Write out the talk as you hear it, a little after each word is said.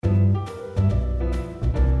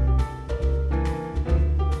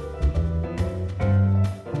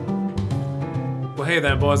hey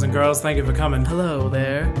there, boys and girls. Thank you for coming. Hello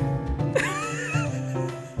there.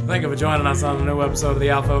 Thank you for joining us on a new episode of the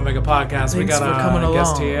Alpha Omega Podcast. We got our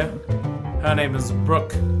guest here. Her name is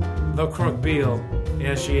Brooke, the Crook Biehl.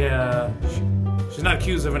 Yeah, she's not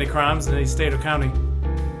accused of any crimes in any state or county,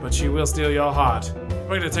 but she will steal your heart.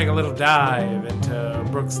 We're going to take a little dive into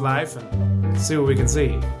Brooke's life and see what we can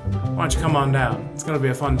see. Why don't you come on down? It's going to be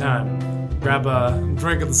a fun time. Grab a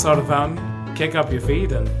drink at the soda fountain, kick up your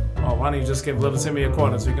feet, and why don't you just give little Timmy a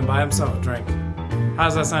quarter so he can buy himself a drink?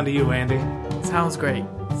 How's that sound to you, Andy? Sounds great.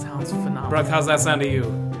 Sounds phenomenal. Brooke, how's that sound to you?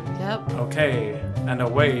 Yep. Okay, and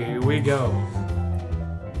away we go.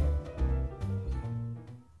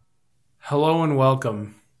 Hello and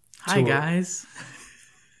welcome. Hi, guys.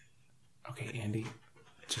 Okay, Andy,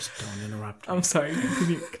 just don't interrupt me. I'm sorry.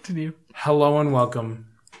 Continue. Hello and welcome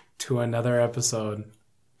to another episode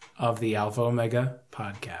of the Alpha Omega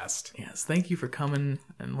Podcast. Yes, thank you for coming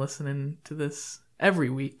and listening to this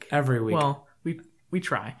every week. Every week. Well, we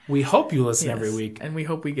try. We hope you listen every week. And we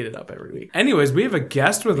hope we get it up every week. Anyways, we have a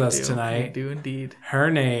guest with us tonight. We do indeed.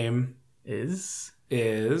 Her name is...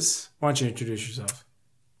 Why don't you introduce yourself?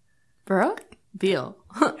 Brooke? Biehl.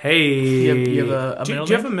 Hey. You have a middle name?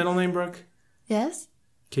 Do you have a middle name, Brooke? Yes.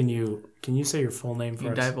 Can you say your full name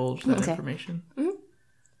for us? Divulge that information. Mm-hmm.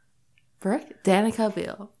 Brooke? Danica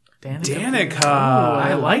Biehl. Danica. Oh,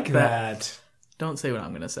 I like that. Don't say what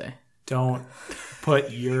I'm going to say. Don't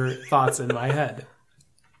put your thoughts in my head.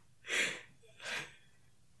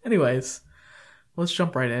 Anyways, let's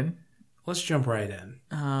jump right in.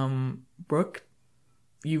 Brooke,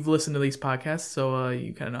 you've listened to these podcasts, so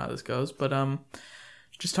you kind of know how this goes. But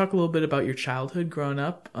just talk a little bit about your childhood growing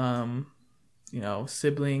up.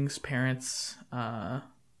 Siblings, parents,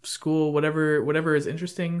 school, whatever is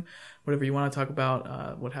interesting, whatever you want to talk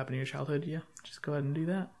about, what happened in your childhood. Yeah, just go ahead and do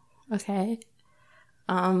that. Okay.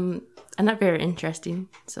 I'm not very interesting,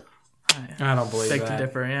 so. I don't believe that. Beg to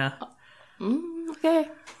differ, yeah. Okay.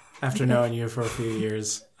 After knowing you for a few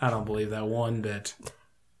years, I don't believe that one bit.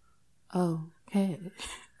 Oh, okay.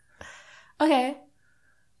 Okay.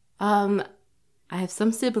 I have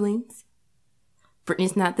some siblings.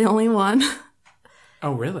 Brittany's not the only one.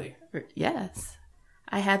 Oh, really? Yes.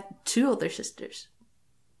 I have 2 older sisters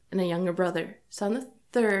and a younger brother. So I'm the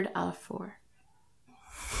third out of 4.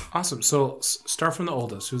 Awesome. So start from the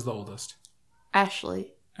oldest. Who's the oldest?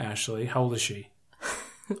 Ashley. How old is she?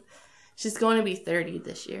 She's going to be 30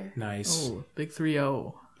 this year. Nice. Oh, big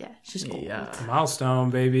 3-0. Yeah, she's old. Yeah.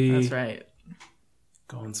 Milestone, baby. That's right.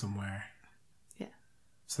 Going somewhere. Yeah.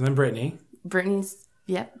 So then Brittany. Brittany's,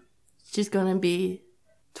 yep. She's going to be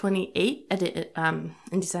 28 in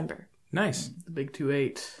December. Nice. The big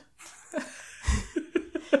 2-8.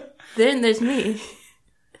 Then there's me.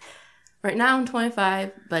 Right now I'm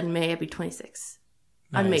 25, but in May I'll be 26.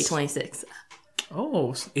 Nice. On May 26th.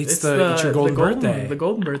 Oh, it's your golden birthday. The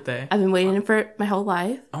golden birthday. I've been waiting for it my whole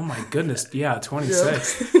life. Oh my goodness. Yeah,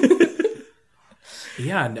 26.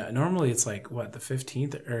 Yeah, normally it's like what, the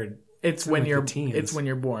 15th or it's when you're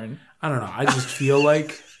born. I don't know. I just feel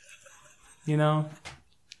like then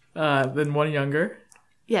one younger.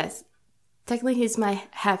 Yes. Technically he's my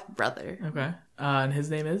half brother. Okay. And his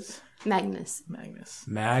name is Magnus. Magnus.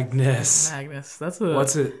 That's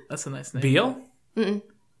a nice name. Biehl? Mm-mm.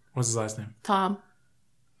 What's his last name? Tom.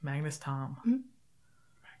 Magnus Tom. Mm-hmm.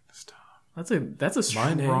 Magnus Tom. That's a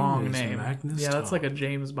strong name. Magnus That's Tom. like a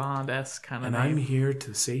James Bond-esque kind of name. And I'm here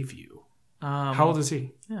to save you. How old is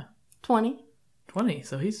he? Yeah. 20. 20.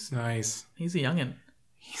 So he's nice. He's a youngin'.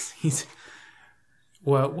 He's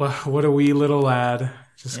what a wee little lad.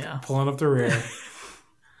 Just pulling up the rear.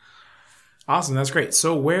 Awesome. That's great.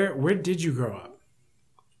 So where did you grow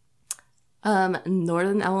up?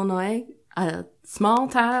 Northern Illinois, a small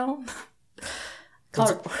town.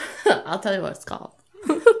 I'll tell you what it's called.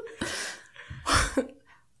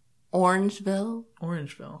 Orangeville.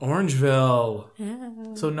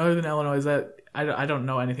 Yeah. So Northern Illinois, is that... I don't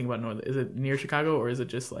know anything about Northern... Is it near Chicago, or is it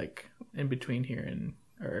just like in between here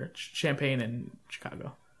or Champaign and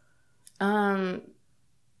Chicago?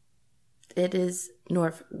 It is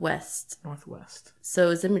northwest.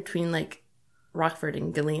 So it's in between like Rockford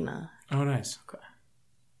and Galena. Oh, nice. Okay.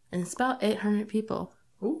 And it's about 800 people.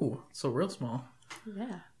 Ooh, so real small.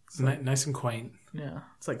 Yeah. It's nice and quaint. Yeah,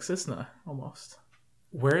 it's like Cessna almost.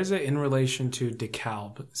 Where is it in relation to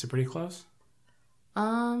DeKalb? Is it pretty close?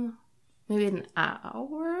 Maybe an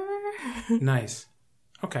hour. Nice.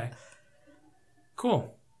 Okay.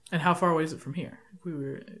 Cool. And how far away is it from here? If you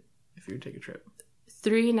were to take a trip.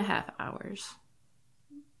 3.5 hours.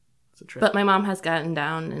 It's a trip. But my mom has gotten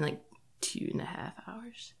down in like 2.5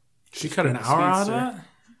 hours. She cut an hour out of that?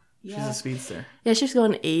 She's a speedster. Yeah, she's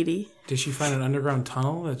going 80. Did she find an underground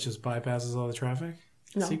tunnel that just bypasses all the traffic?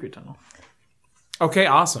 No. Secret tunnel. Okay,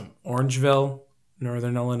 awesome. Orangeville,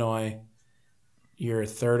 Northern Illinois. You're a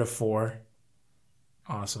third of 4.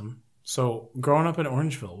 Awesome. So, growing up in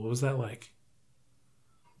Orangeville, what was that like?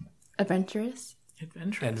 Adventurous.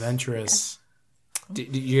 Adventurous. Yeah.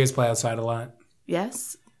 Did you guys play outside a lot?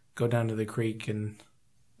 Yes. Go down to the creek and...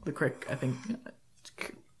 The creek, I think.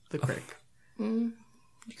 The creek.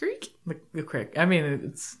 The creek? The creek. I mean,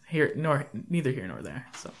 it's here, neither here nor there.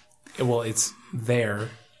 So. Well, it's there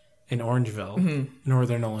in Orangeville,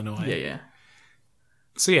 Northern Illinois. Yeah.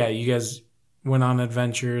 So yeah, you guys went on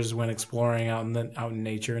adventures, went exploring out in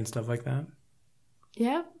nature and stuff like that.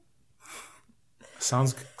 Yeah.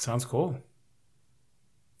 Sounds cool.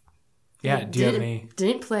 Yeah. Do you have any?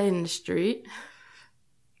 Didn't play in the street.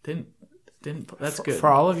 Didn't. That's good. For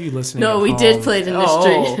all of you listening. No, at we home, did play it in the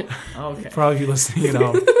street. Okay. For all of you listening at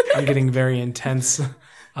home, I'm getting very intense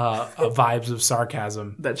vibes of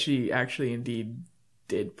sarcasm. That she actually indeed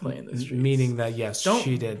did play in the streets. Meaning that yes,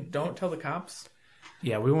 she did. Don't tell the cops.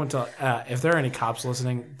 Yeah, we won't tell. If there are any cops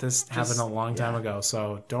listening, this happened a long time ago,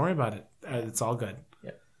 so don't worry about it. It's all good.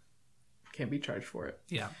 Yeah. Can't be charged for it.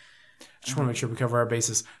 Yeah. Just want to make sure we cover our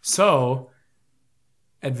bases. So,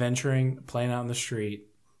 adventuring, playing out in the street,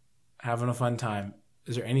 having a fun time.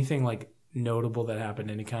 Is there anything like notable that happened?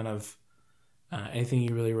 Any kind of anything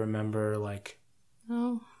you really remember? Like,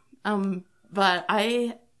 No. But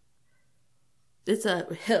it's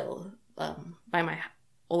a hill by my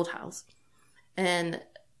old house, and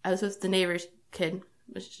I was with the neighbor's kid,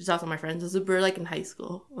 which is also my friend. We were like in high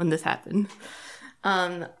school when this happened.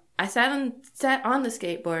 I sat on the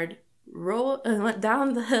skateboard, rolled and went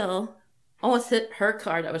down the hill, almost hit her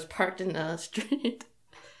car that was parked in the street.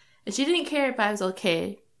 And she didn't care if I was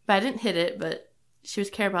okay, but I didn't hit it, but she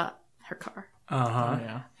was care about her car. Uh-huh. Oh,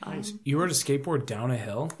 yeah. Nice. You rode a skateboard down a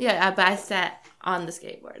hill? Yeah, but I sat on the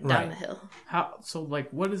skateboard down the hill.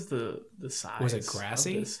 What is the size? Was it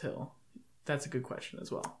grassy? Of this hill? That's a good question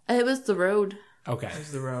as well. It was the road. Okay. It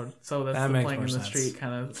was the road. So that's that the makes playing more in the sense. street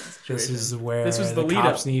kind of situation. This was the lead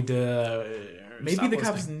cops up. Need to maybe the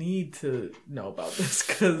cops need to know about this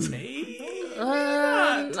because no.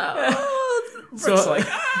 So like,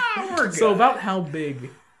 we're good. So about how big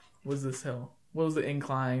was this hill? What was the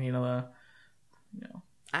incline?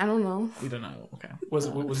 I don't know. We don't know. Okay. Was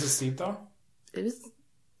it steep though? It was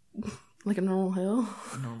like a normal hill.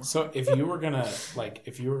 So if you were gonna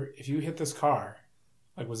if you hit this car,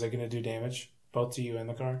 was it gonna do damage both to you and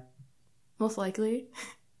the car? Most likely.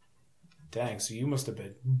 Dang, so you must have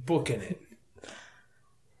been booking it.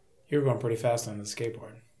 You were going pretty fast on the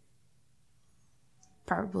skateboard.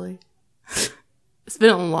 Probably. It's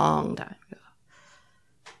been a long time ago.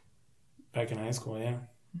 Back in high school, yeah.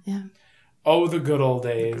 Yeah. Oh, the good old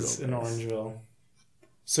days in Orangeville.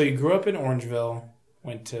 So you grew up in Orangeville,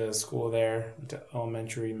 went to school there, went to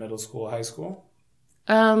elementary, middle school, high school?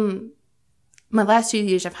 My last 2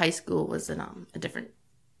 years of high school was in a different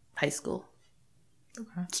high school.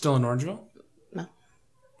 Okay. Still in Orangeville? No.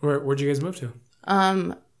 Where'd you guys move to?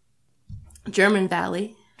 German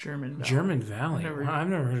Valley. German Valley. I've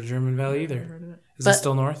never heard of German Valley either. Is it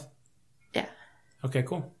still north? Yeah. Okay,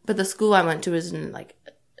 cool. But the school I went to was in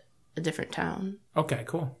a different town. Okay,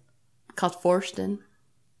 cool. Called Forston.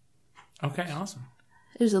 Okay, awesome.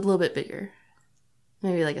 It was a little bit bigger.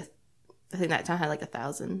 Maybe I think that town had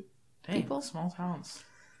 1,000 people. Small towns.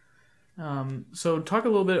 So talk a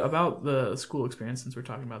little bit about the school experience since we're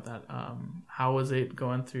talking about that. How was it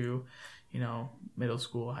going through, middle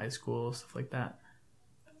school, high school, stuff like that?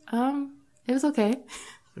 It was okay.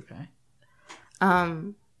 Okay.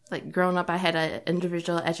 Growing up, I had an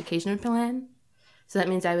individual education plan. So that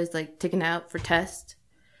means I was taken out for tests.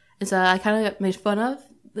 And so I kind of got made fun of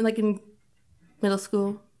in middle school,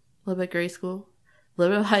 a little bit of grade school, a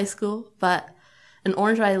little bit of high school. But in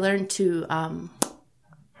Orange, I learned to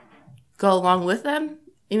go along with them,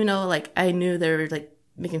 even though I knew they were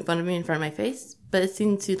making fun of me in front of my face. But it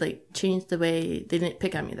seemed to change the way they didn't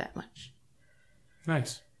pick on me that much.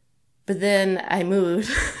 Nice. But then I moved,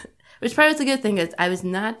 which probably was a good thing because I was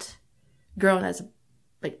not grown as a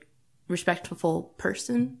respectful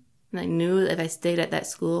person, and I knew if I stayed at that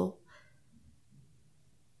school,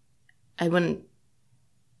 I wouldn't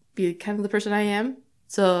be kind of the person I am.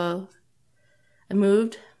 So I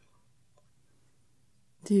moved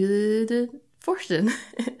to Forston,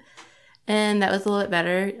 and that was a little bit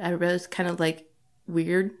better. I was kind of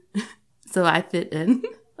weird, so I fit in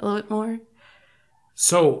a little bit more.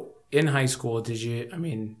 So in high school, did you? I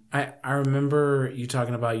mean, I remember you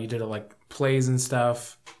talking about you did plays and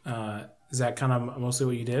stuff. Is that kind of mostly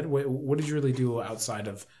what you did? What did you really do outside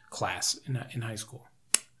of class in high school?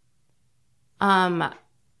 I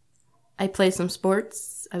played some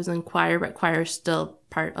sports. I was in choir, but choir is still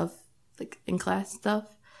part of like in class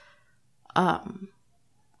stuff. I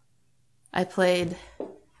played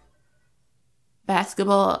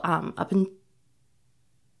basketball I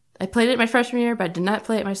played it my freshman year, but I did not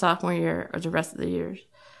play it my sophomore year or the rest of the years.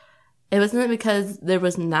 It wasn't because there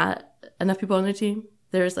was not enough people on the team.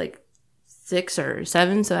 There was like 6 or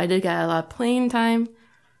 7, so I did get a lot of playing time.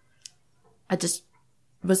 I just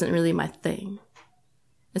wasn't really my thing.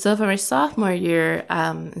 And so for my sophomore year,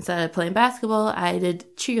 instead of playing basketball, I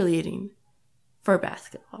did cheerleading for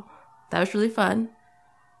basketball. That was really fun.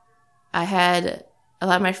 I had a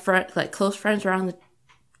lot of my close friends were on the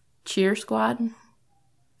cheer squad.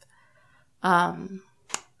 I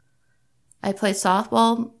played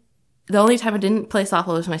softball. The only time I didn't play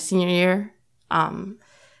softball was my senior year,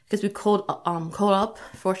 because we called up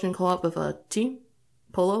with a team,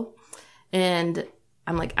 polo, and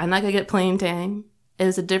I'm like, I'm not gonna get playing time. It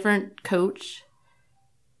was a different coach,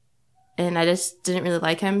 and I just didn't really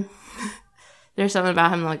like him. There's something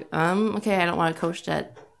about him like, okay, I don't want a coach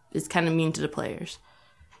that is kind of mean to the players.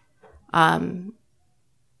 Freshman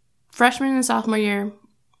and sophomore year,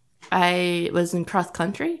 I was in cross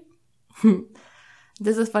country.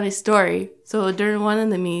 This is a funny story. So during one of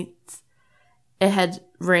the meets, it had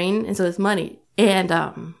rained, and so it was muddy. And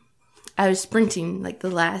I was sprinting like the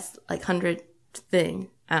last 100 thing.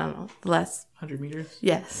 I don't know, the last 100 meters.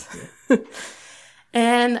 Yes. Yeah.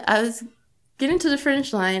 And I was getting to the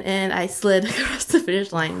finish line, and I slid across the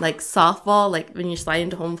finish line like softball, like when you slide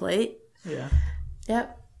into home plate. Yeah.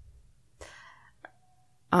 Yep.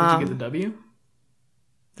 Did you get the W?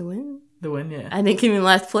 The win? The win, yeah. I didn't give me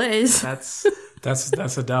last place. That's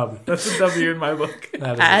a dub. That's a W in my book.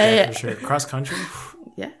 That is a dub for sure. Cross country?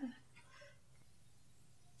 Yeah.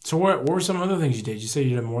 So what were some other things you did? You said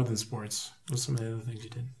you did more than sports. What were some of the other things you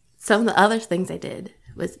did? Some of the other things I did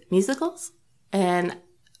was musicals. And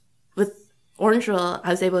with Orangeville, I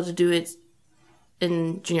was able to do it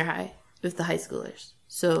in junior high with the high schoolers.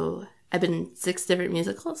 So I've been in 6 different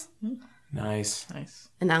musicals. Nice.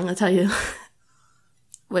 And now I'm going to tell you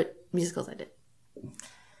what musicals I did.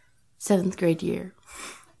 7th grade year.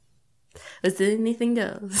 Was it Anything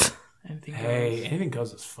Goes? Anything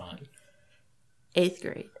Goes is fun. 8th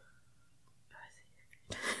grade.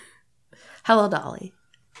 Hello, Dolly.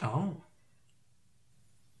 Oh.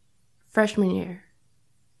 Freshman year.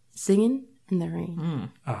 Singing in the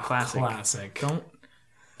Rain. Classic.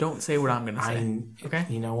 Don't say what I'm going to say. Okay?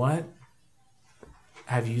 You know what?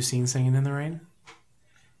 Have you seen Singing in the Rain?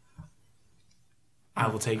 I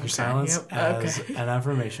will take your silence as an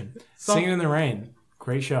affirmation. Singing in the Rain.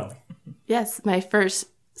 Great show. Yes, my first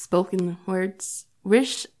spoken words.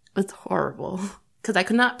 Wish was horrible because I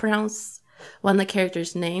could not pronounce one of the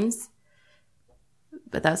characters' names,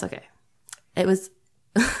 but that was okay. It was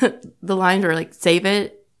the lines were like, save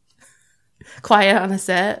it, quiet on a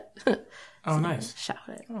set. Oh, nice. Shout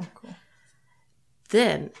it. Oh, cool.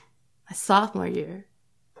 Then, my sophomore year,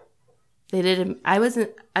 they did. I was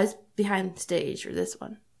behind the stage for this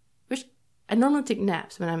one, which I normally take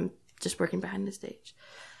naps when I'm just working behind the stage.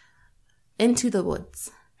 Into the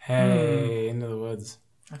Woods. Hey, Into the Woods.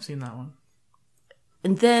 I've seen that one.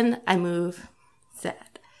 And then I moved to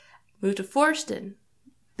Forston.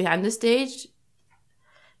 Behind the stage,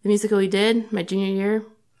 the musical we did my junior year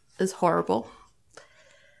is horrible.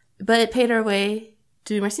 But it paid our way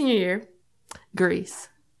to my senior year, Grease.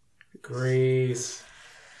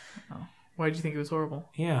 Oh. Why did you think it was horrible?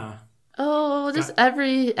 Yeah. Oh, just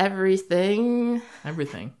everything.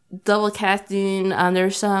 Everything. Double casting.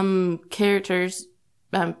 There's some characters,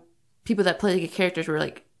 people that play the characters were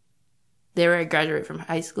like, they were a graduate from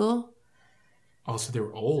high school. Oh, so they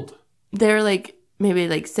were old. They were like, maybe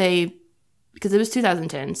like say, because it was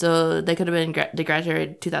 2010, so they could have been, they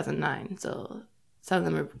graduated 2009, so some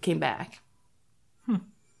of them came back.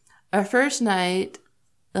 Our first night,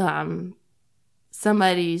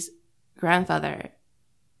 somebody's grandfather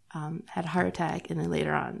had a heart attack and then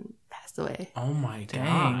later on passed away. Oh my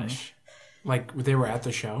gosh. Like they were at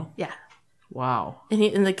the show? Yeah. Wow.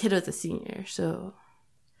 And the kid was a senior, so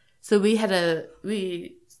we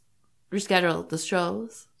rescheduled the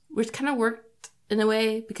shows, which kind of worked in a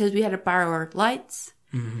way because we had to borrow our lights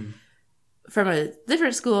from a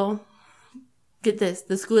different school. Get this,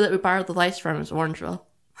 the school that we borrowed the lights from is Orangeville.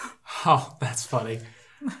 Oh, that's funny.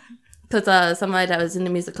 Because somebody that was in the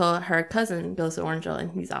musical, her cousin goes to Orangeville,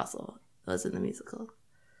 and he's also was in the musical.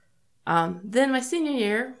 Then my senior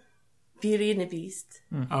year, Beauty and the Beast.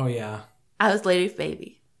 Oh, yeah. I was Lady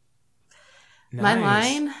Baby. Nice. My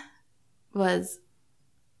line was,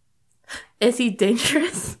 Is he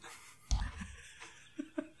dangerous?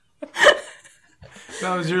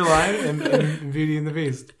 That was your line in Beauty and the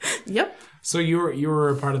Beast. Yep. So you were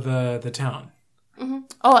a part of the town. Mm-hmm.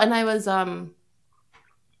 Oh, and I was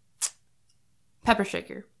pepper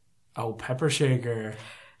shaker. Oh, pepper shaker.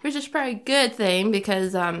 Which is probably a good thing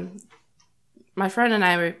because my friend and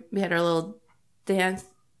I we had our little dance,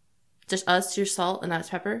 just us, your salt, and I was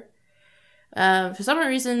pepper. For some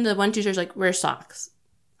reason, the one teacher's like, wear socks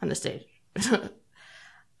on the stage.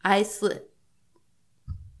 I slip.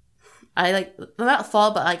 I not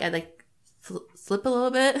fall, but I slip a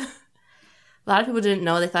little bit. A lot of people didn't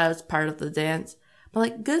know. They thought it was part of the dance.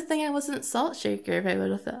 But good thing I wasn't salt shaker if I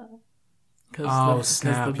would have fell.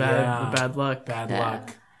 Snap! The bad luck. Bad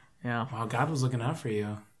luck. Yeah. Wow, God was looking out for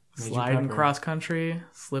you. Sliding cross country,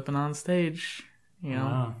 slipping on stage. You know.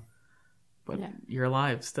 Wow. But you're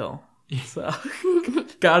alive still. So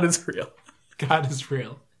God is real. God is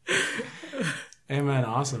real. Amen.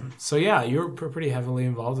 Awesome. So yeah, you're pretty heavily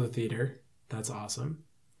involved with theater. That's awesome.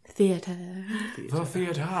 Theater. The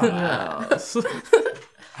theater. Yes.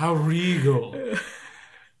 How regal.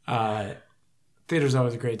 Theater's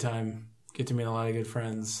always a great time. Get to meet a lot of good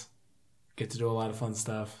friends. Get to do a lot of fun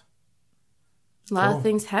stuff. A lot of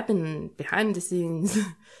things happen behind the scenes.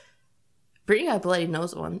 Brittany got a bloody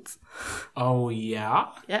nose once. Oh yeah?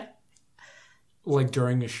 Yeah. Like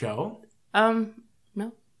during a show? No.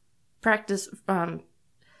 Practice.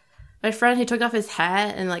 My friend, he took off his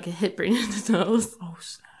hat and it hit Brittany in the nose. Oh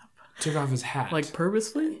snap! Took off his hat. Like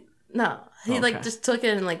purposely? No, he just took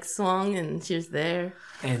it and swung, and she was there.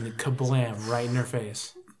 And kablam! Right in her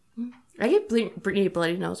face. I gave Brittany a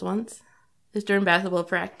bloody nose once. It was during basketball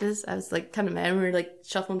practice. I was kind of mad. We were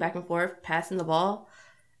shuffling back and forth, passing the ball,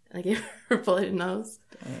 and I gave her a bloody nose.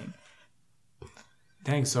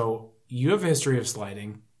 Dang. So you have a history of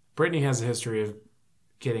sliding. Brittany has a history of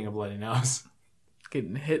getting a bloody nose.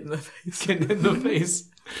 Getting hit in the face. Getting hit in the face.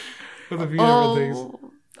 With a few different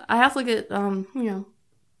things. I also get, Oh,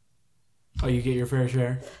 you get your fair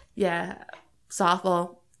share? Yeah.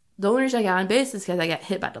 Softball. The only reason I got on base is because I got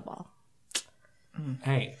hit by the ball.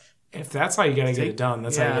 Hey, if that's how you gotta get it done,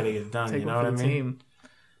 that's how you gotta get it done. You know what I mean? Team.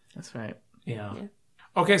 That's right. Yeah.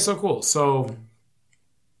 Okay, so cool. So,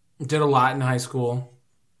 did a lot in high school,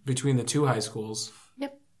 between the two high schools.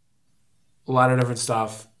 Yep. A lot of different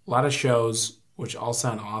stuff, a lot of shows, which all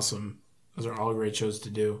sound awesome. Those are all great shows to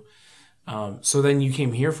do. So then you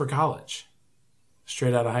came here for college,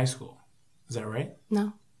 straight out of high school. Is that right?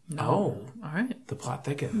 No. Oh. All right. The plot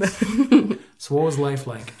thickens. So what was life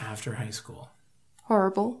like after high school?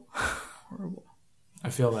 Horrible. I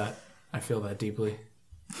feel that deeply.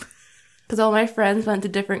 Because all my friends went to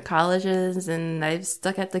different colleges, and I was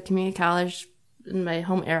stuck at the community college in my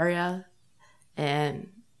home area.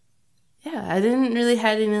 And yeah, I didn't really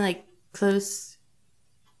have any close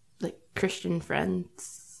Christian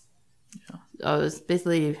friends. Yeah. It was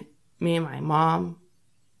basically me and my mom.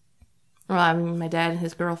 Well, I mean, my dad and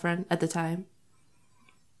his girlfriend at the time.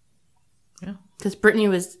 Yeah. Because Brittany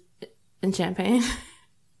was in Champaign.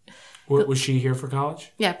 Was she here for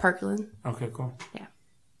college? Yeah, Parkland. Okay, cool. Yeah.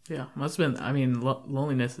 Yeah, must have been. I mean,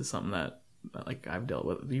 loneliness is something that I've dealt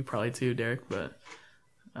with. You probably too, Derek. But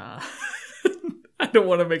I don't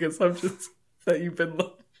want to make assumptions that you've been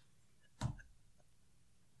lonely.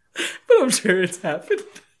 But I'm sure it's happened.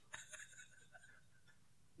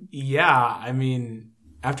 Yeah, I mean,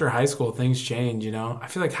 after high school, things change, I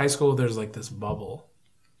feel like high school, there's this bubble.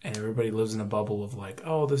 And everybody lives in a bubble of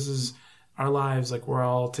oh, this is our lives. We're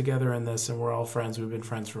all together in this and we're all friends. We've been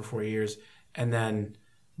friends for 4 years. And then,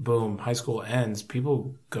 boom, high school ends.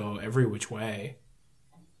 People go every which way,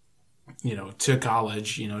 to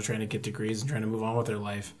college, trying to get degrees and trying to move on with their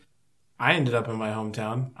life. I ended up in my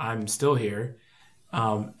hometown. I'm still here.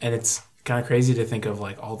 And it's kind of crazy to think of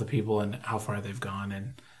all the people and how far they've gone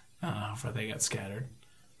and how far they got scattered.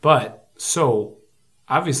 But so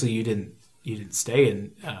obviously you didn't stay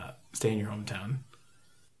in your hometown.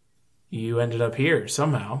 You ended up here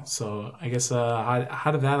somehow. So I guess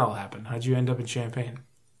how did that all happen? How'd you end up in Champaign?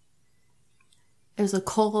 It was a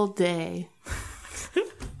cold day.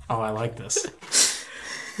 Oh, I like this.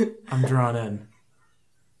 I'm drawn in.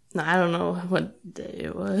 No, I don't know what day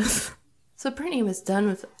it was. So Brittany was done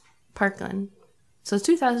with Parkland. So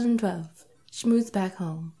 2012. She moves back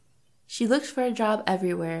home. She looks for a job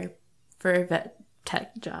everywhere for a vet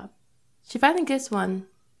tech job. She finally gets one.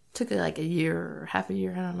 Took her a year or half a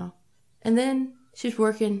year, I don't know. And then she's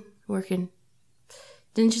working.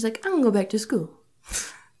 Then she's like, I'm going to go back to school.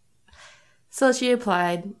 So she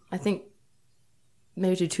applied, I think,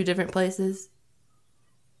 maybe to 2 different places.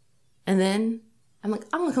 And then I'm like,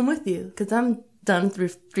 I'm going to come with you because I'm done through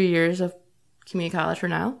 3 years of community college for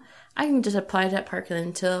now. I can just apply to Parkland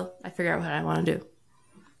until I figure out what I want to do.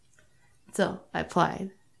 So I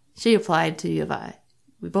applied. She applied to U of I.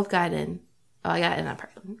 We both got in. Oh, I got in at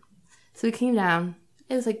Parkland. So we came down.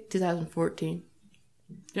 It was like 2014.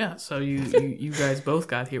 Yeah, so you guys both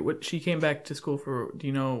got here. What she came back to school for? Do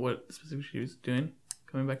you know what specifically she was doing?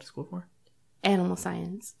 Coming back to school for? Animal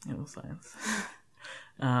science. Animal science.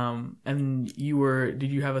 And you were?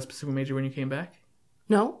 Did you have a specific major when you came back?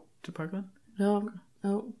 No. To Parkland? No.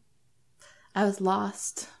 I was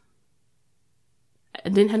lost. I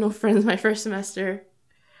didn't have no friends my first semester.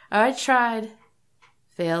 I tried.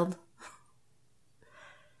 Failed.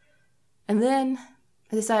 And then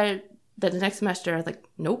I decided that the next semester I was like,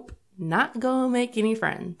 nope, not gonna make any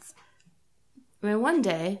friends. And then one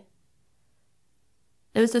day,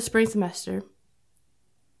 it was the spring semester.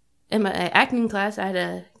 In my acting class, I had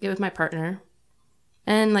to get with my partner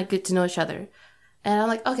and like get to know each other. And I'm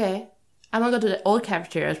like, okay, I'm gonna go to the old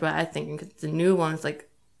cafeteria is what I was thinking, because the new one's like,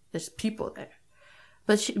 there's people there.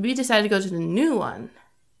 But we decided to go to the new one.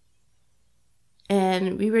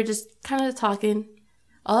 And we were just kind of talking.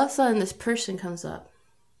 All of a sudden, this person comes up.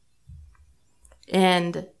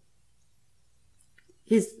 And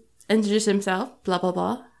he's introduced himself, blah, blah,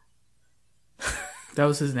 blah. That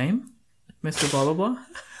was his name? Mr. Blah, blah, blah?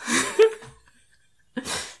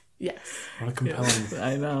 Yes. What a compelling... Yeah,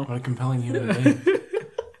 I know. What a compelling human being.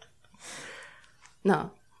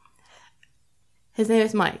 No. His name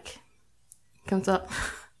is Mike. Comes up.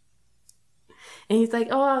 And he's like,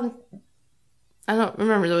 oh, I don't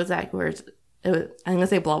remember the exact words. I'm going to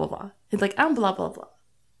say blah, blah, blah. He's like, I'm blah, blah, blah.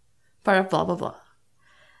 Part of blah, blah, blah.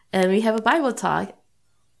 And we have a Bible talk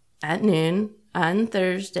at noon on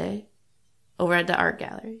Thursday over at the Art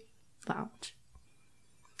Gallery Lounge.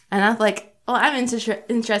 And I was like, oh, I'm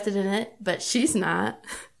interested in it, but she's not.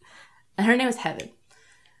 And her name is Heaven.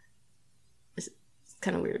 It's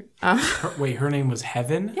kind of weird. Wait, her name was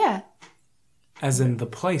Heaven? Yeah. As in the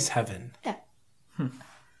place Heaven? Yeah.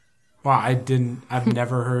 Wow, I've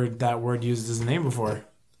never heard that word used as a name before.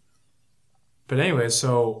 But anyway,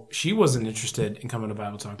 so she wasn't interested in coming to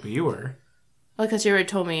Bible Talk, but you were. Well, because she already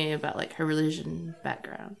told me about, like, her religion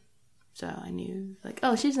background. So I knew, like,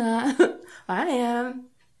 oh, she's not. I am.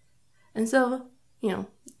 And so,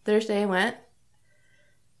 Thursday I went.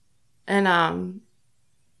 And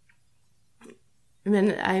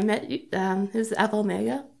then I met you. It was Alpha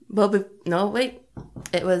Omega. No, wait.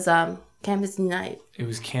 It was Campus Ignite. It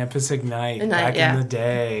was Campus Ignite back in the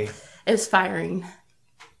day. It was firing.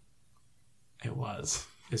 It was.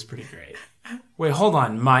 It's pretty great. Wait, hold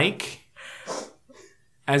on. Mike?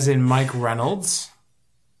 As in Mike Reynolds?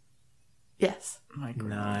 Yes. Mike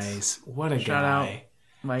Reynolds. Nice. What a Shout guy. out,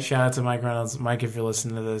 Mike. Shout out to Mike Reynolds. Mike, if you're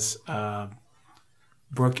listening to this,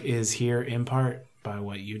 Brooke is here in part by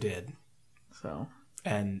what you did. So.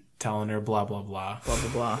 And telling her blah, blah, blah. Blah,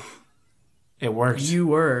 blah, blah. It worked. You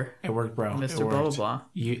were. It worked, bro. Mr. Blah, blah, blah.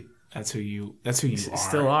 That's who you are.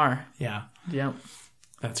 Still are. Yeah. Yep.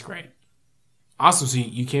 That's great. Awesome. So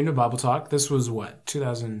you came to Bible Talk. This was what,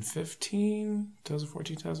 2015?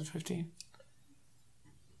 2014, 2015?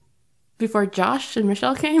 Before Josh and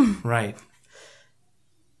Michelle came? Right.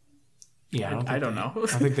 Yeah, I don't know.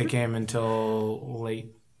 I think they came until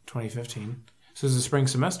late 2015. So it was a spring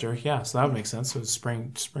semester. Yeah, so that would make sense. So it was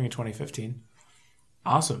spring of 2015.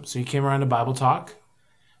 Awesome. So you came around to Bible Talk.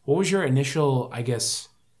 What was your initial, I guess,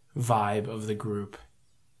 vibe of the group?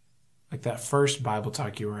 Like that first Bible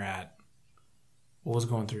Talk you were at. What was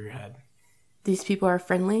going through your head? These people are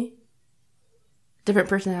friendly. Different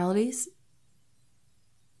personalities.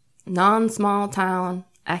 Non-small town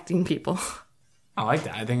acting people. I like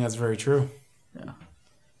that. I think that's very true. Yeah.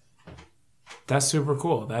 That's super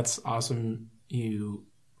cool. That's awesome you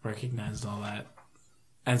recognized all that.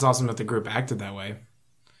 And it's awesome that the group acted that way.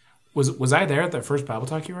 Was I there at that first Bible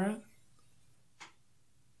Talk you were at?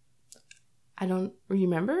 I don't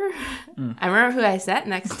remember. I remember who I sat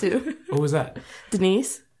next to. What was that?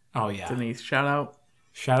 Denise. Oh, yeah. Denise, shout out.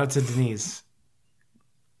 Shout out to Denise.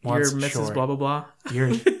 You're Mrs. Blah, blah, blah. You're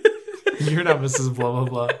not Mrs. Blah, blah,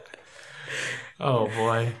 blah. Oh,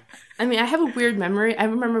 boy. I mean, I have a weird memory. I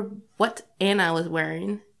remember what Anna was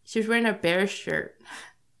wearing. She was wearing a bear shirt.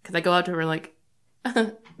 Because I go out to her like... I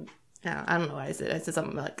don't know what I said. I said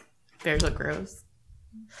something about, like, bears look gross.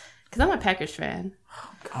 Because I'm a Packers fan.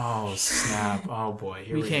 Oh, snap. Oh, boy.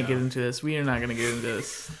 Here we we can't go. get into this. We are not going to get into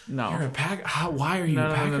this. No. You're a why are you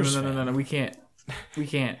a Packers fan? No. We can't. We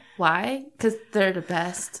can't. Why? Because they're the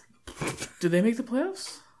best. Did they make the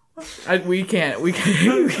playoffs? We can't. We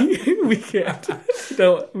can't. We can't.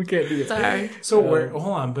 No, we can't do it. Sorry. So,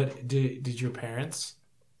 hold on. But did your parents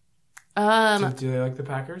Do they like the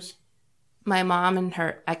Packers? My mom and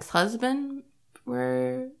her ex-husband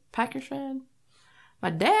were Packers fan. My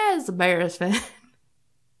dad's a Bears fan.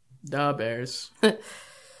 The Bears.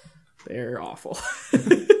 They're awful.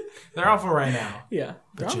 They're awful right now. Yeah.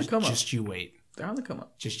 They're on the come up. Just you wait. They're on the come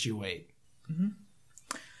up. Just you wait.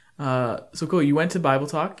 So cool. You went to Bible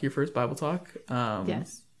Talk, your first Bible Talk.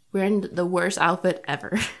 Yes. We're in the worst outfit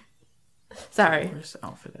ever. Sorry. Worst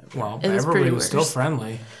outfit ever. Well, everybody was still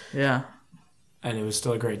friendly. Yeah. And it was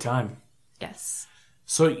still a great time. Yes.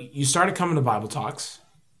 So you started coming to Bible Talks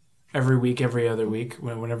every week, every other week,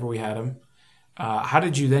 whenever we had them. How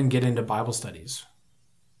did you then get into Bible studies?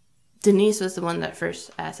 Denise was the one that first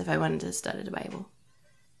asked if I wanted to study the Bible.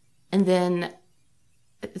 And then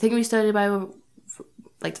I think we studied the Bible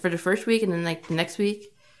for the first week, and then the next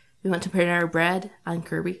week we went to Panera Bread on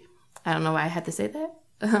Kirby. I don't know why I had to say that.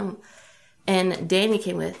 And Danny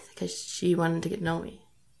came with because she wanted to get to know me.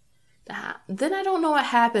 Then I don't know what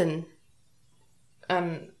happened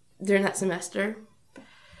during that semester.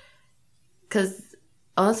 Because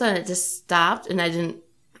all of a sudden it just stopped, and I didn't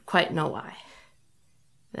quite know why.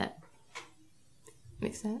 That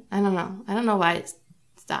makes sense? I don't know. I don't know why it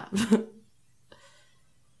stopped.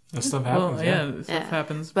 That stuff happens. Well, yeah, stuff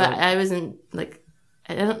happens. But I wasn't,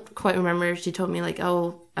 I don't quite remember if she told me,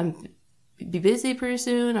 I'm be busy pretty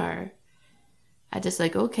soon, or I just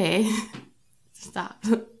okay, stop.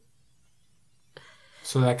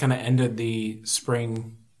 So that kind of ended the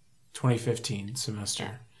spring 2015 semester.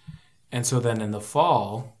 Yeah. And so then in the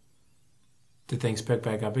fall, did things pick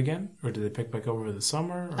back up again? Or did they pick back up over the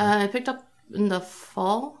summer? I picked up in the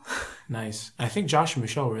fall. Nice. I think Josh and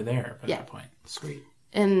Michelle were there at that point. Sweet.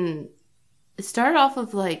 And it started off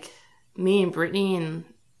of me and Brittany, and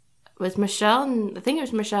was Michelle, and I think it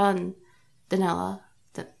was Michelle and Daniela.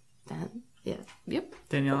 Daniela, yep.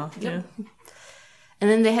 Yeah. And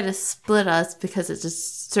then they had to split us because it's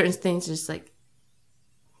just certain things, just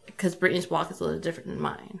because Brittany's walk is a little different than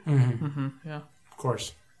mine. Mm-hmm. Mm-hmm. Yeah, of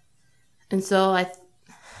course. And so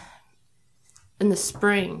in the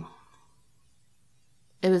spring,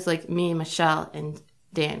 it was me, Michelle, and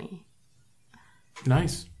Danny.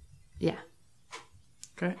 Nice. Yeah.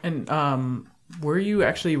 Okay. And were you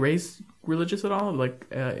actually raised religious at all?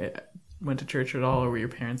 Went to church at all, or were your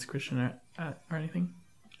parents Christian or anything?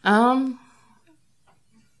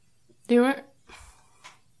 They weren't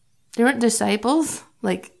disciples.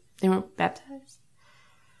 They weren't baptized.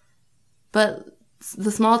 But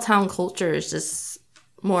the small town culture is just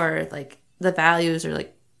more the values are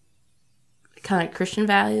kind of Christian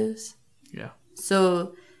values. Yeah.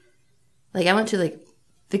 So I went to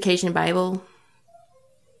vacation Bible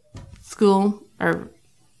school, or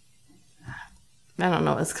I don't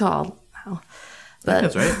know what it's called now. But I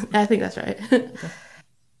think that's right. I think that's right. Okay.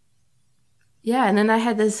 Yeah, and then I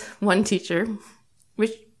had this one teacher,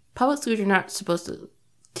 which public schools are not supposed to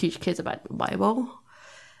teach kids about the Bible.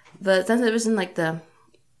 But since it was in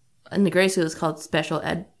in the grade school, it was called special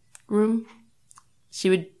ed room. She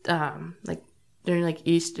would during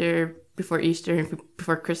Easter, before Easter and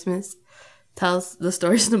before Christmas, tell us the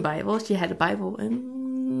stories in the Bible. She had a Bible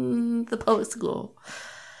in the public school,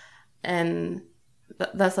 and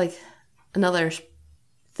that's another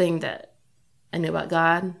thing that I knew about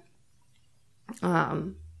God.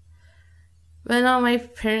 But no, my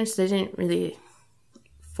parents, they didn't really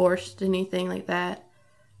force anything like that.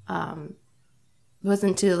 It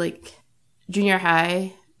wasn't until junior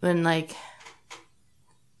high when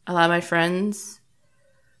a lot of my friends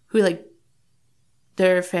who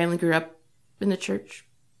their family grew up in the church,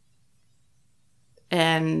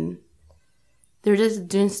 and they were just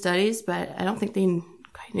doing studies, but I don't think they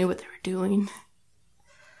quite knew what they were doing.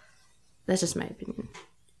 That's just my opinion.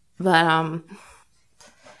 But I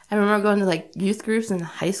remember going to youth groups in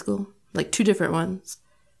high school, 2 different ones,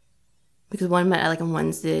 because one met at on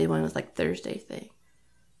Wednesday, one was Thursday thing,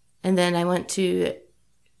 and then I went to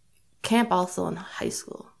camp also in high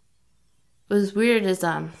school. What was weird is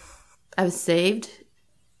I was saved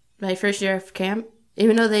my first year of camp,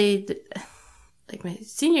 even though my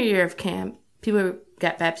senior year of camp, people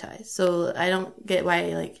got baptized. So I don't get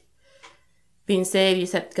why being saved, you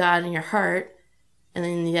accept God in your heart, and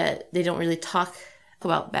then yet they don't really talk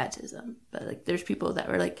about baptism. But there's people that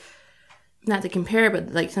were not to compare,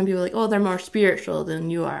 but some people oh, they're more spiritual than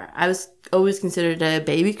you are. I was always considered a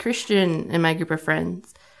baby Christian in my group of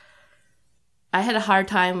friends. I had a hard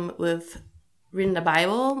time with reading the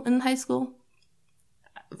Bible in high school.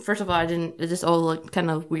 First of all, it just all looked kind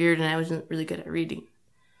of weird, and I wasn't really good at reading.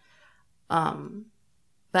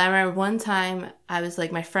 But I remember one time I was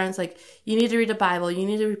my friends you need to read the Bible, you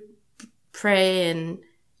need to pray, and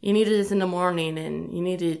You need to do this in the morning, and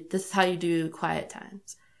this is how you do quiet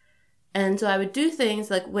times. And so I would do things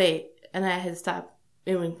like wait, and I had to stop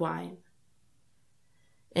doing wine.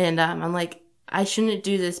 And I'm like, I shouldn't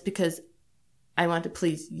do this because I want to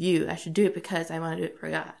please you. I should do it because I want to do it for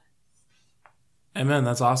God. Amen.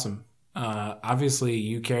 That's awesome. Obviously,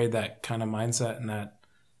 you carried that kind of mindset and that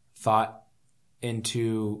thought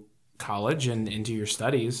into college and into your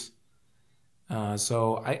studies.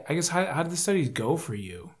 So I guess how did the studies go for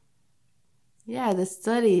you? Yeah, the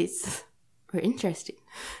studies were interesting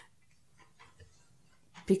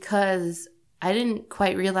because I didn't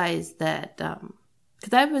quite realize that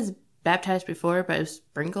because I was baptized before, but it was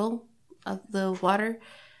sprinkle of the water,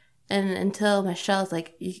 and until my shell's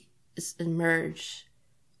like you just immerse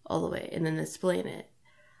all the way and then explain it.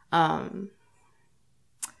 Yeah,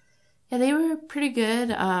 they were pretty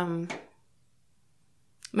good.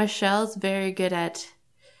 Michelle's very good at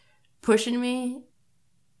pushing me.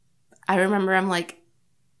 I remember I'm like,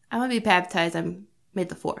 I'm going to be baptized on May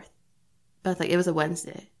the 4th. But I was like, it was a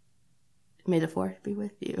Wednesday. May the 4th be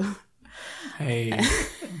with you. Hey,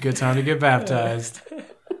 good time to get baptized.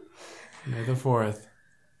 May the 4th.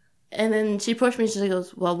 And then she pushed me. She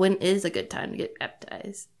goes, well, when is a good time to get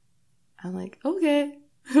baptized? I'm like, okay.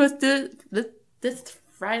 Let's do it this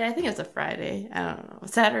Friday. I think it was a Friday. I don't know.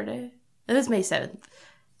 Saturday. It was May 7th.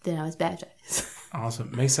 Then I was baptized.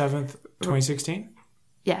 Awesome. May 7th, 2016?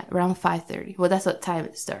 Yeah, around 5:30. Well, that's what time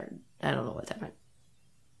it started. I don't know what time it.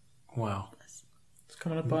 Wow. It's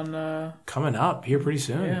coming up on... Coming up here pretty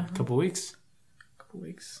soon. Yeah. A couple weeks.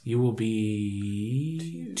 Weeks. You will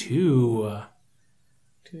be 2.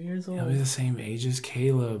 2 years old. You'll be the same age as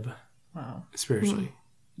Caleb. Wow. Spiritually.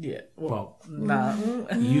 Yeah. Well, nah.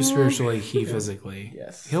 You spiritually, he physically.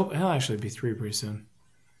 Yes. He'll actually be 3 pretty soon.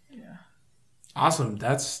 Yeah. Awesome.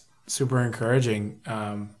 That's super encouraging.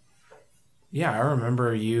 Yeah, I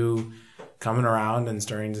remember you coming around and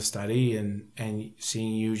starting to study and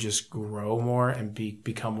seeing you just grow more and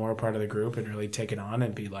become more a part of the group and really take it on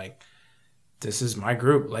and be like, this is my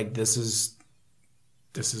group. Like, this is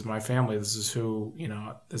my family. This is who,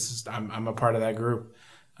 I'm a part of that group.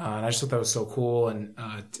 And I just thought that was so cool. And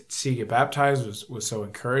to see you get baptized was so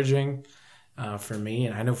encouraging for me.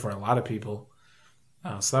 And I know for a lot of people.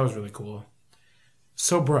 So that was really cool.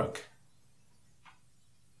 So, Brooke,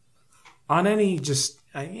 on any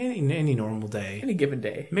normal day, Any given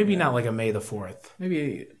day. maybe not like a May the 4th,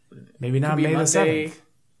 Maybe not be May the Monday 7th,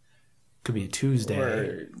 could be a Tuesday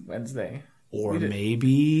or Wednesday. or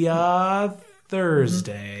maybe a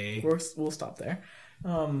Thursday. We'll stop there.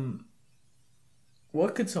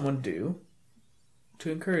 What could someone do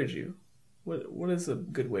to encourage you? What is a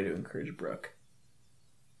good way to encourage Brooke?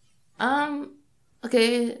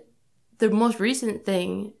 Okay. The most recent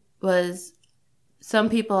thing was some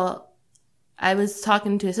people. I was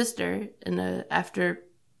talking to a sister after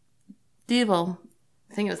Biehl,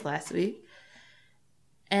 I think it was last week,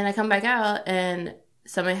 and I come back out and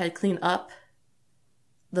somebody had cleaned up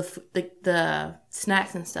the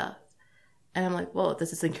snacks and stuff, and I'm like, whoa,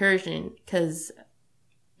 this is encouraging because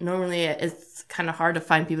normally it's kind of hard to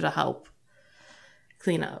find people to help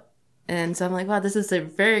clean up. And so I'm like, wow, this is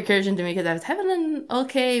very encouraging to me because I was having an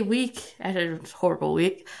okay week after a horrible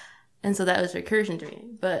week. And so that was encouraging to me.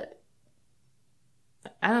 But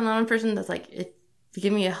I don't know, I'm a person that's like, if you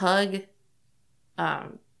give me a hug,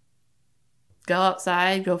 go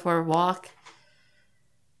outside, go for a walk,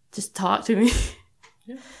 just talk to me.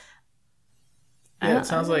 Yeah, it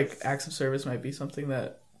sounds like acts of service might be something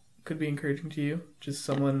that could be encouraging to you. Just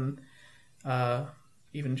someone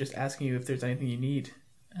even just asking you if there's anything you need.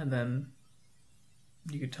 And then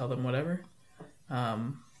you could tell them whatever.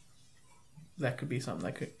 That could be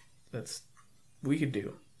something we could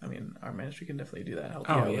do. I mean, our ministry can definitely do that. Help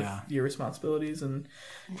you out with your responsibilities and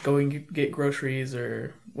going get groceries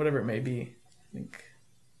or whatever it may be. I think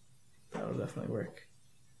that will definitely work.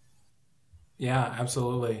 Yeah,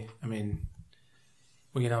 absolutely. I mean,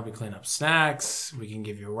 we can help you clean up snacks. We can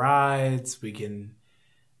give you rides. We can,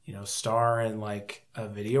 star in like a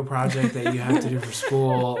video project that you have to do for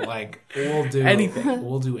school. Like, we'll do anything.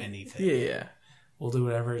 We'll do anything. Yeah. We'll do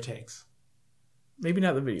whatever it takes. Maybe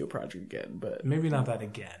not the video project again, but maybe not that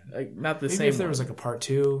again. Like not the maybe same. If there was like a part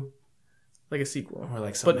 2, like a sequel, or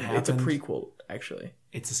like something but it's a happened. prequel. Actually,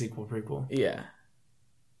 it's a sequel prequel. Yeah.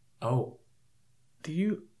 Oh, do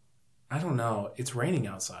you? I don't know. It's raining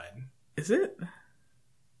outside. Is it?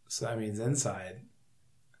 So that means inside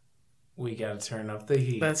we got to turn up the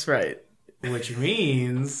heat. That's right. Which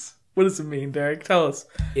means, what does it mean, Derek? Tell us.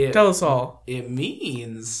 Tell us all. It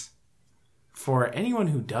means, for anyone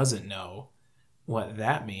who doesn't know, what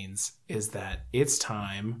that means is that it's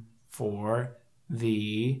time for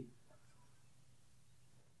the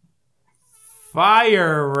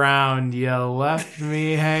fire round. You left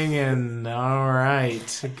me hanging. All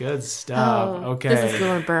right. Good stuff. Okay. This is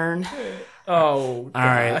going to burn. Oh,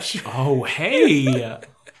 gosh. All right. Oh, hey.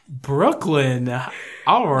 Brooklyn.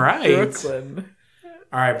 All right. Brooklyn.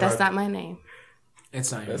 All right, Brooke. That's not my name.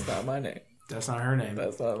 It's not. That's not my name. That's not her name.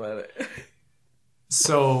 That's not my name.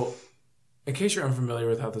 So, in case you're unfamiliar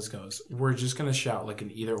with how this goes, we're just going to shout like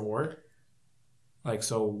an either or. Like,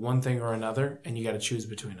 so one thing or another, and you got to choose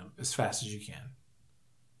between them as fast as you can.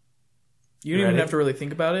 You don't even have to really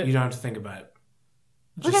think about it. You don't have to think about it.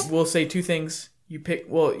 Just We'll say two things. You pick.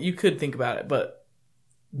 Well, you could think about it, but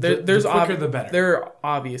there's the quicker the better. There are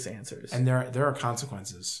obvious answers, and there are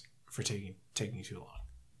consequences for taking too long.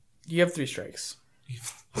 You have 3 strikes.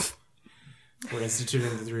 We're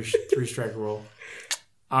instituting the three strike rule.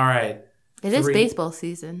 All right. It is baseball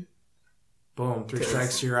season. Boom. 3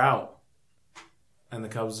 strikes, you're out. And the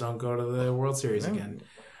Cubs don't go to the World Series again.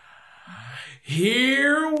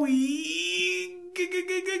 Here we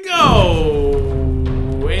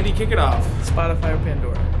go. Andy, kick it off. Spotify or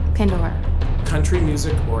Pandora? Pandora. Country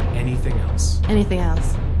music or anything else? Anything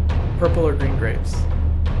else? Purple or green grapes?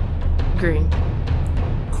 Green.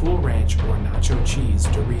 Cool Ranch or nacho cheese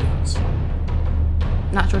Doritos?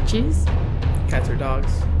 Nacho cheese? Cats or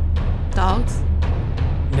dogs? Dogs?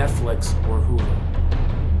 Netflix or Hulu?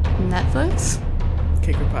 Netflix?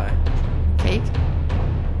 Cake or pie? Cake?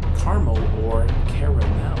 Caramel or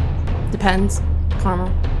caramel? Depends. Caramel.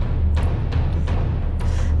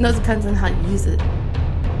 No, it depends on how you use it.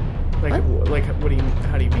 What do you mean?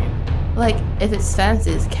 How do you mean? Like, if it's fancy,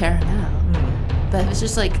 it's caramel. But if it's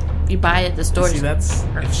just like you buy it at the store, See, it's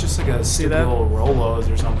just like a stupid little Rolos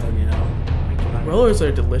or something, you know? Like, Rollers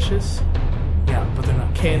are delicious. Yeah, but they're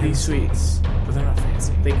not candy fancy. sweets. But they're not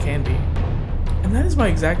fancy. They can be. And that is my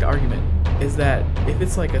exact argument, is that if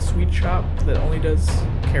it's like a sweet shop that only does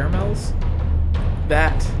caramels,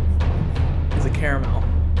 that is a caramel.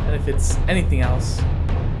 And if it's anything else,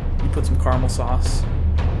 you put some caramel sauce,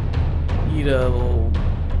 eat a little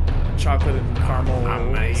chocolate and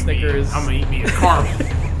caramel Snickers. I'm gonna eat me a caramel.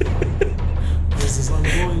 This is I'm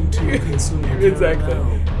going to consume your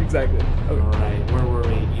caramel. Exactly. Okay. Alright, where were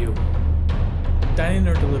we? You. Dine-in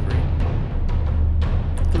or delivery?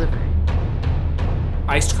 Delivery.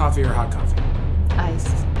 Iced coffee or hot coffee?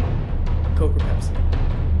 Iced. Coke or Pepsi?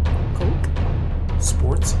 Coke.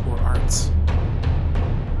 Sports or arts?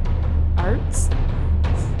 Arts.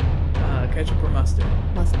 Ketchup or mustard?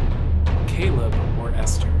 Mustard. Caleb or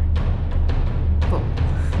Esther? Both.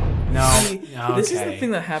 No. Okay. This is the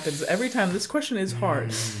thing that happens every time. This question is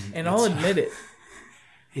hard, and I'll admit it.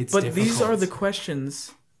 But difficult. These are the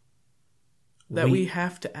questions that we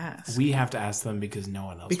have to ask. We have to ask them because no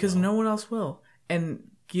one else will. No one else will. And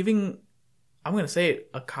giving, I'm going to say it,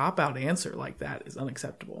 a cop-out answer like that is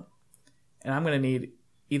unacceptable. And I'm going to need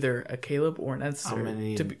either a Caleb or an Esther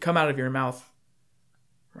to come out of your mouth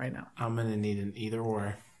right now. I'm going to need an either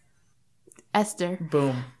or. Esther.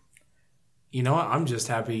 Boom. You know what? I'm just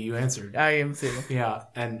happy you answered. I am too. Yeah,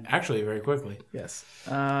 and actually very quickly. Yes.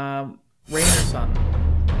 Rain or sun?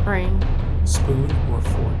 Rain. Spoon or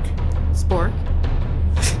fork? Sport.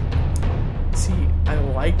 See, I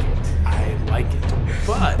like it. I like it.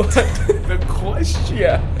 But the question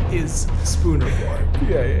is spoon or fork?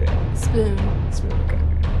 Yeah. Spoon. Okay.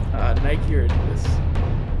 Nike or Adidas?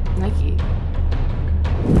 Nike.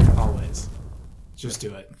 Always. Just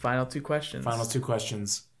do it. Final 2 questions.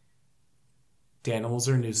 Danimals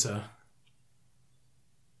or Noosa?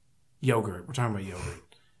 Yogurt. We're talking about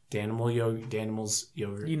yogurt. Danimals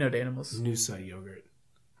yogurt. You know Danimals. Noosa yogurt.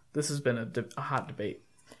 This has been a hot debate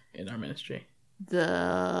in our ministry. If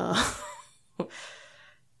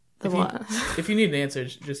you need an answer,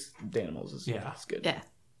 just Danimals is good.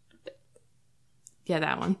 Yeah,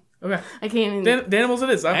 that one. Okay. I can't even... Danimals it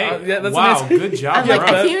is. That's wow, good job. I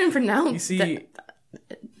can't even pronounce You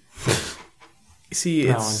see,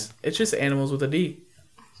 it's just animals with a D.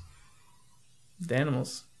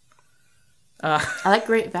 Danimals. I like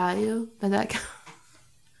Great Value, but that...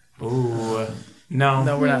 Ooh. No,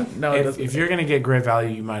 we're not. No, if you're gonna get Great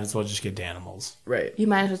Value, you might as well just get Danimals. Right. You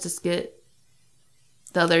might as well just get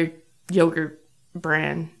the other yogurt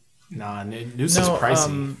brand. Nah, Noosa's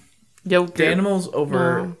pricey. Yogurt. Danimals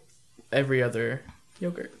over every other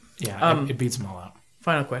yogurt. Yeah, it beats them all out.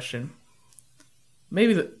 Final question.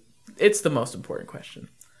 Maybe it's the most important question.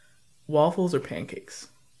 Waffles or pancakes?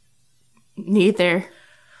 Neither.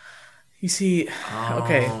 You see,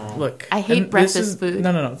 okay, look. I hate breakfast food.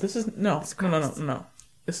 No. This is no.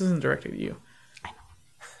 This isn't directed at you. I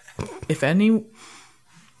know. If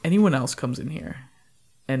anyone else comes in here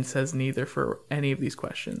and says neither for any of these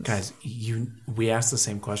questions. Guys, we ask the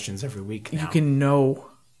same questions every week now. You can know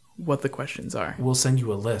what the questions are. We'll send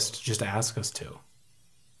you a list. Just ask us to.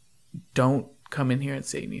 Don't come in here and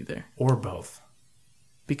say neither. Or both.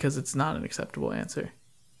 Because it's not an acceptable answer.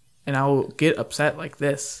 And I will get upset like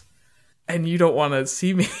this. And you don't want to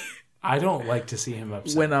see me. I don't like to see him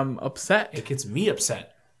upset. When I'm upset. It gets me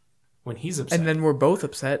upset when he's upset. And then we're both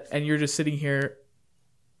upset. And you're just sitting here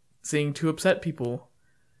seeing two upset people.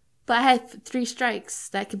 But I had 3 strikes.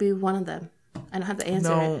 That could be one of them. I don't have to answer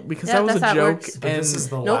No, it. because that was a joke. But this is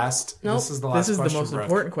the last. Nope. This is the last. This is the most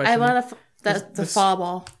important question. I want the foul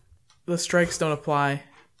ball. The strikes don't apply.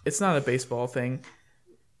 It's not a baseball thing.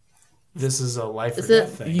 This is a life or Is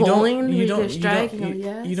death it thing. bowling? You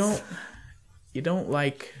don't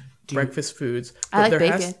like breakfast foods. But I like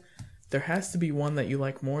bacon. There has to be one that you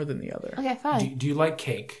like more than the other. Okay, fine. Do you like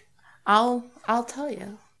cake? I'll tell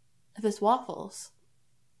you. If it's waffles,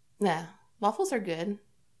 yeah, waffles are good.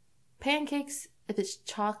 Pancakes, if it's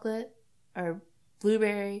chocolate or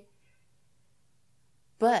blueberry,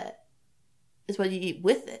 but it's what you eat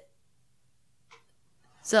with it.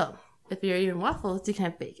 So, if you're eating waffles, you can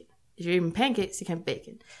have bacon. If you're eating pancakes, you can have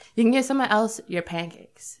bacon. You can give someone else your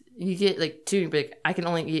pancakes. You get like 2, you'd be like, I can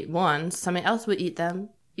only eat 1. Somebody else would eat them.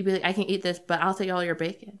 You'd be like, I can eat this, but I'll take all your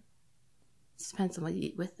bacon. It depends on what you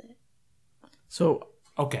eat with it. So,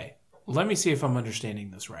 okay, let me see if I'm understanding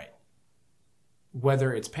this right.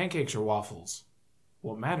 Whether it's pancakes or waffles,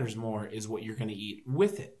 what matters more is what you're going to eat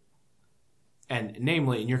with it. And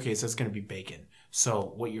namely, in your case, that's going to be bacon.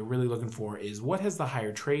 So what you're really looking for is what has the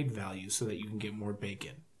higher trade value so that you can get more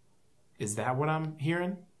bacon. Is that what I'm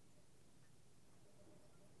hearing?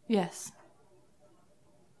 Yes.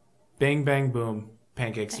 Bang, bang, boom.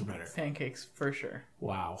 Pancakes are better. Pancakes, for sure.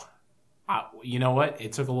 Wow. You know what?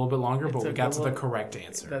 It took a little bit longer, but we got to the correct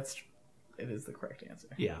answer. It is the correct answer.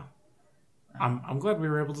 Yeah. I'm glad we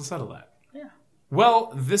were able to settle that. Yeah.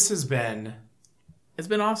 Well, this has been... It's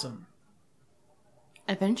been awesome.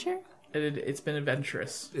 Adventure? It's been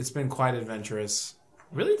adventurous. It's been quite adventurous.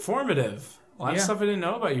 Really informative. A lot of stuff I didn't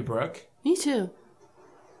know about you, Brooke. Me too.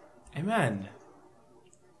 Amen.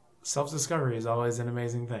 Self-discovery is always an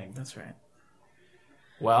amazing thing. That's right.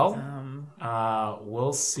 Well,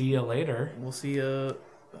 we'll see you later. We'll see you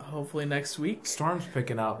hopefully next week. Storm's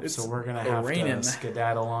picking up, so we're going to have to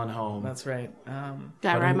skedaddle on home. That's right.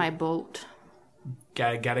 Gotta ride my boat.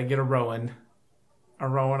 Gotta get a rowing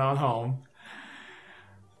on home.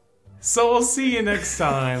 So we'll see you next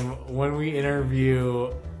time when we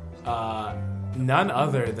interview none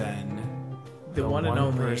other than the one and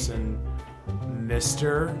only person,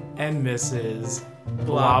 Mr. and Mrs.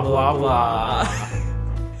 Blah, blah, blah.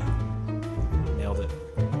 Nailed it.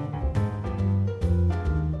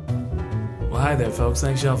 Well, hi there, folks.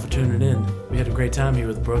 Thanks, y'all, for tuning in. We had a great time here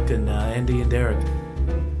with Brooke and Andy and Derek.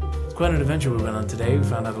 It's quite an adventure we went on today. We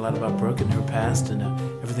found out a lot about Brooke and her past and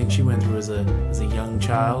everything she went through as a young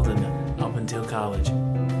child and up until college.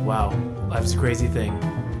 Wow, life's a crazy thing.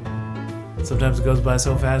 Sometimes it goes by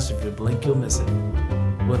so fast, if you blink, you'll miss it.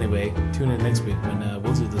 Well, anyway, tune in next week when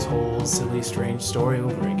we'll do this whole silly, strange story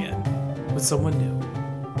over again with someone new.